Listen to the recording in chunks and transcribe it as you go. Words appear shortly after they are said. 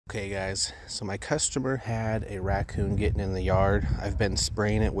Okay guys, so my customer had a raccoon getting in the yard. I've been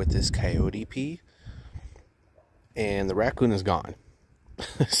spraying it with this Coyote pee, and the raccoon is gone.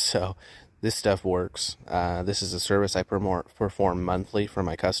 So this stuff works. This is a service I perform monthly for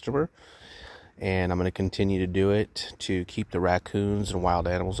my customer, and I'm going to continue to do it to keep the raccoons and wild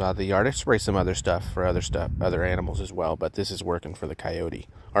animals out of the yard. I spray some other stuff for other animals as well, but this is working for the coyote,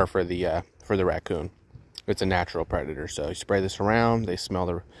 or for the raccoon. It's a natural predator, so you spray this around, they smell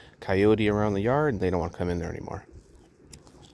the coyote around the yard, and they don't want to come in there anymore.